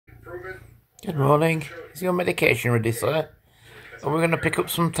Good morning. Is your medication ready, sir? And we're going to pick up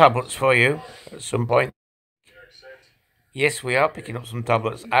some tablets for you at some point. Yes, we are picking up some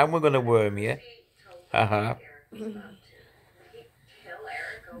tablets, and we're going to worm you. Haha.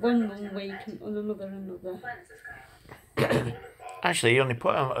 One week and another. Actually, you only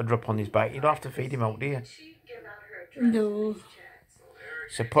put a drop on his back. You don't have to feed him out, do you? No.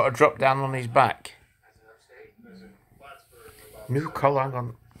 So put a drop down on his back. New collar, hang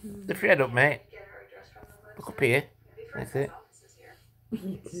on. Lift your head up, mate. Look up here. That's it.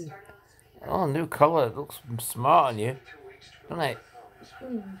 Oh, new collar. It looks smart on you, doesn't it?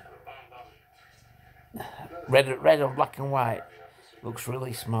 Red on black and white. Looks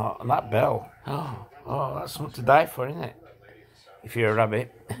really smart. And that bell. Oh, that's something to die for, isn't it? If you're a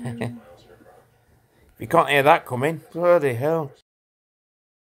rabbit. If you can't hear that coming, bloody hell.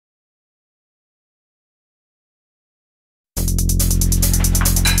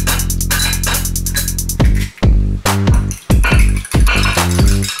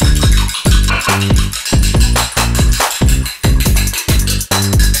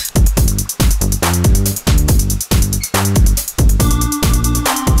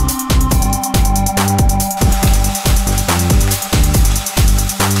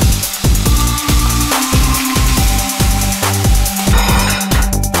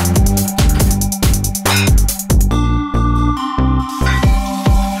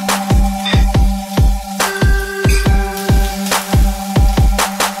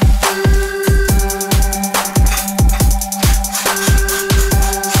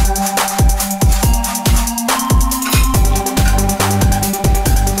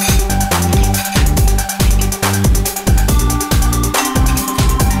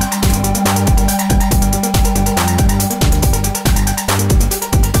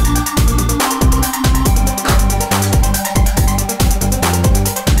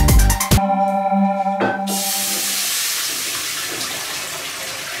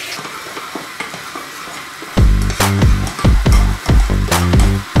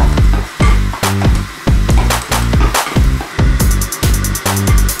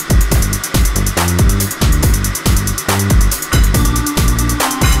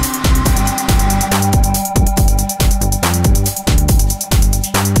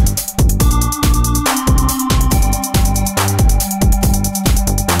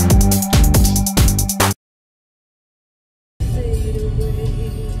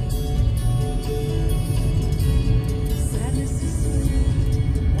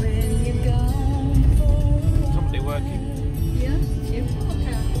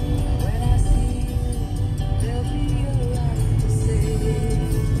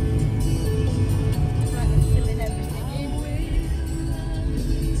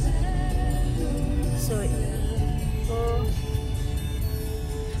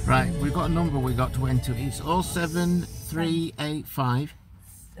 Right, we've got a number we got to enter. It's 07385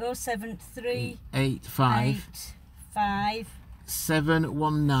 07385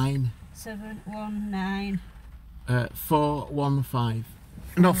 719 719 415.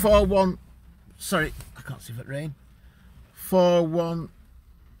 No, 41. Sorry, I can't see if it rain. 41.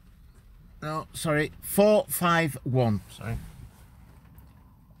 No, sorry, 451. Sorry.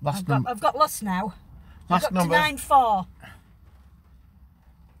 Last number. I've got lost now. Last I've got number. To 94.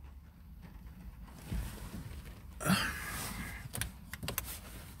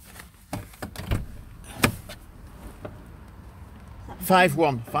 Five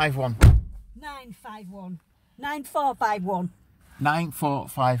one. 951. 9451.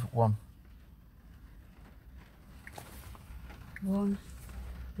 9451. One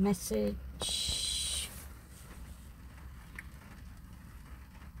message.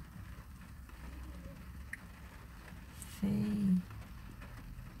 Fee.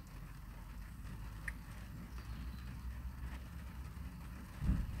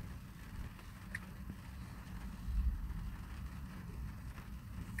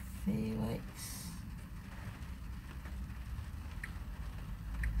 Felix.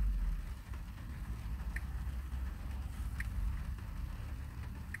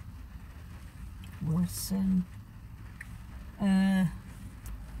 Wilson.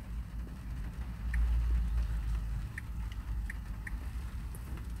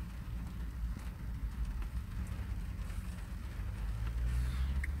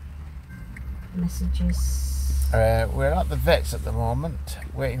 Messages. We're at the vet's at the moment,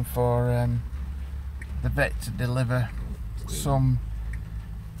 waiting for the vet to deliver some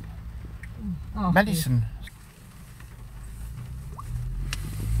medicine.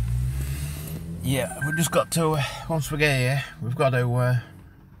 Yeah, we've just got to, once we get here, we've got to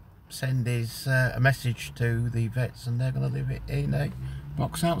send a message to the vets, and they're going to leave it in a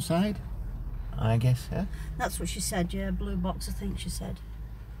box outside. I guess, yeah. That's what she said, yeah, blue box, I think she said.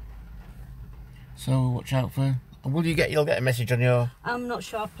 So watch out for... You'll get a message on your... I'm not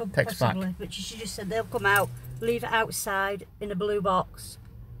sure, text possibly, back. but she just said they'll come out, leave it outside in a blue box.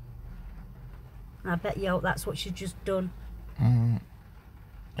 And I bet you that's what she's just done.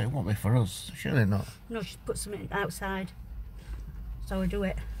 It won't be for us, surely not. No, she's put something outside. So I do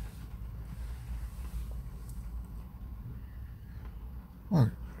it. Well,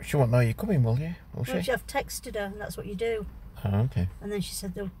 she won't know you're coming, will you? Will No, she? I've texted her, and that's what you do. Oh, okay. And then she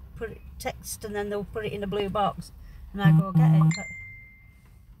said they'll put it, text, and then they'll put it in a blue box. And I go get it. But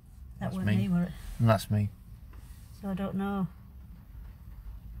that wasn't me, were it? And that's me. So I don't know.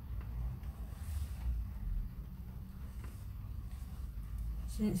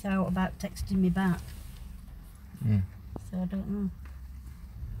 Since out about texting me back. So I don't know.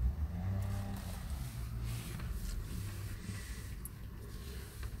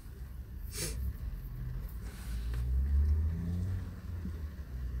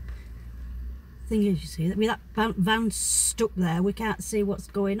 Thing is, you see, that with that van stuck there, we can't see what's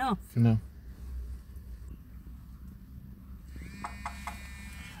going off. No.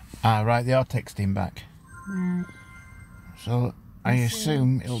 Ah, right, they are texting back. Right. So I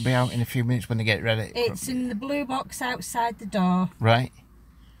assume it'll be out in a few minutes when they get ready. It's in the blue box outside the door. Right.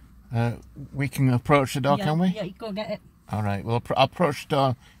 We can approach the door, Yeah, can we? yeah, you go get it. All right, well, I'll approach the door.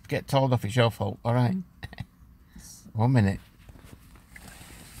 If you get told off, it's your fault. All right. 1 minute.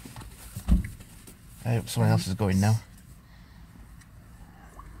 I hope someone else is going now.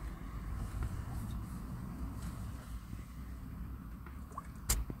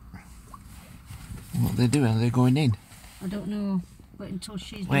 What are they doing? Are they going in? I don't know. Wait until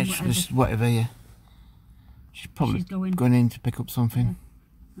she's done Wait, whatever. just whatever, yeah. She's probably going in to pick up something.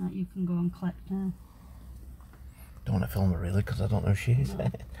 Yeah. Right, you can go and collect now. Don't want to film her really because I don't know who she is.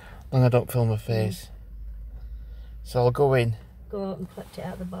 And I don't film her face. So I'll go in. Go out and collect it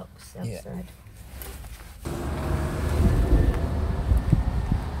out of the box outside. Yeah.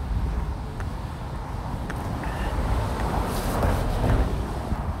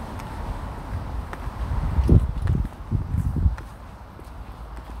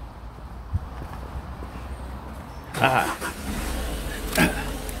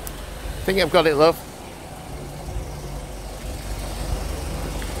 I think I've got it, love.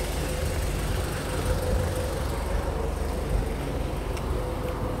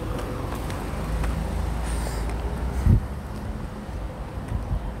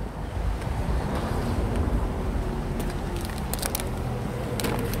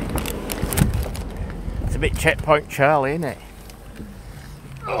 It's a bit checkpoint Charlie, isn't it?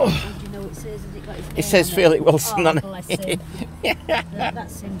 Oh. Do you know what it says? Has it got his name It says on Felix Wilson on it. Bless him.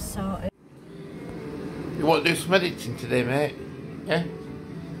 that seems sorted. You want to do some editing today, mate? Yeah?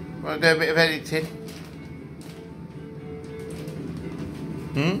 Want to do a bit of editing?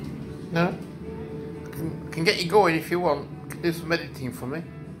 No? Can get you going if you want. Can do some editing for me.